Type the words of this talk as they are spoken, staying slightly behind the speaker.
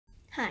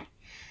Hi,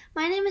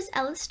 my name is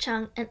Ellis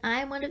Chung, and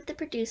I am one of the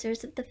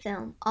producers of the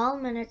film All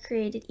Men Are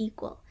Created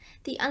Equal,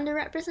 the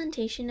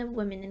Underrepresentation of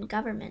Women in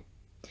Government.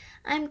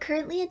 I am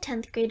currently a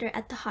 10th grader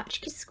at the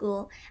Hotchkiss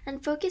School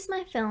and focus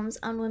my films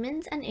on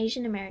women's and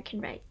Asian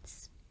American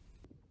rights.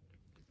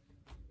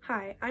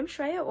 Hi, I'm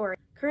Shreya Ori.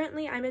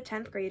 Currently, I'm a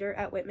 10th grader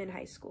at Whitman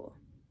High School.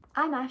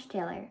 I'm Ash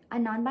Taylor, a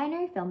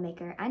non-binary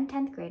filmmaker and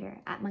 10th grader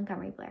at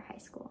Montgomery Blair High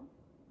School.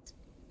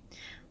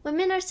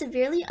 Women are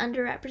severely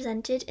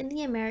underrepresented in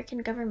the American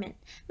government,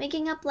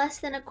 making up less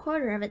than a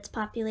quarter of its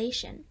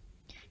population.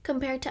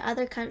 Compared to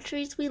other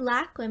countries, we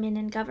lack women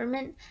in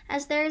government,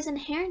 as there is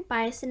inherent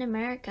bias in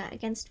America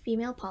against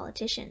female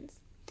politicians.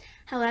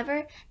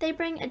 However, they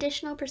bring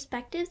additional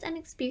perspectives and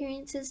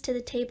experiences to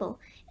the table,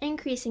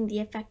 increasing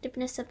the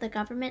effectiveness of the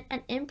government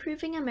and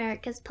improving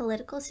America's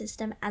political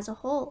system as a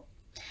whole.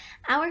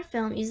 Our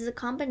film uses a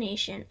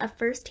combination of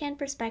first-hand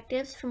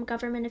perspectives from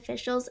government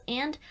officials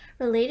and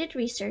related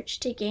research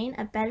to gain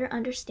a better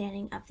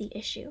understanding of the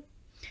issue.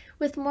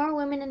 With more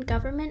women in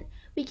government,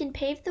 we can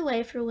pave the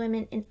way for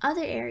women in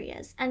other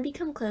areas and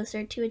become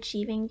closer to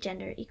achieving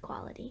gender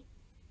equality.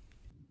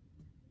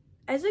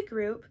 As a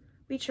group,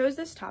 we chose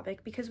this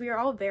topic because we are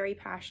all very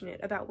passionate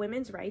about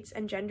women's rights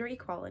and gender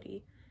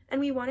equality,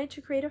 and we wanted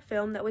to create a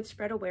film that would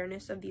spread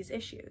awareness of these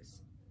issues.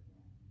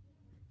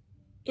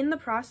 In the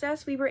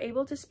process, we were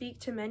able to speak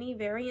to many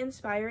very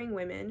inspiring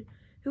women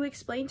who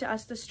explained to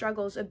us the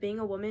struggles of being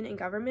a woman in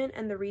government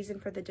and the reason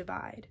for the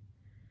divide.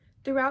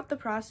 Throughout the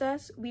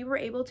process, we were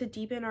able to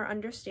deepen our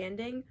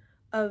understanding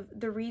of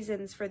the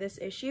reasons for this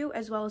issue,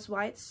 as well as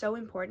why it's so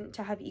important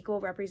to have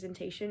equal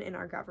representation in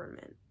our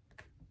government.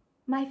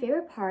 My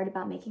favorite part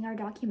about making our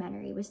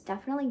documentary was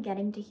definitely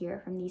getting to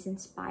hear from these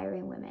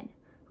inspiring women,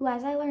 who,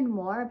 as I learned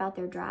more about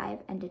their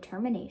drive and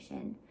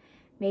determination,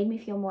 made me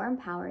feel more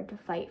empowered to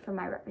fight for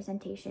my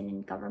representation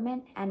in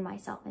government and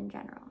myself in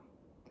general.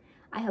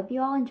 I hope you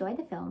all enjoy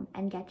the film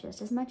and get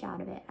just as much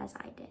out of it as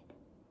I did.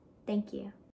 Thank you.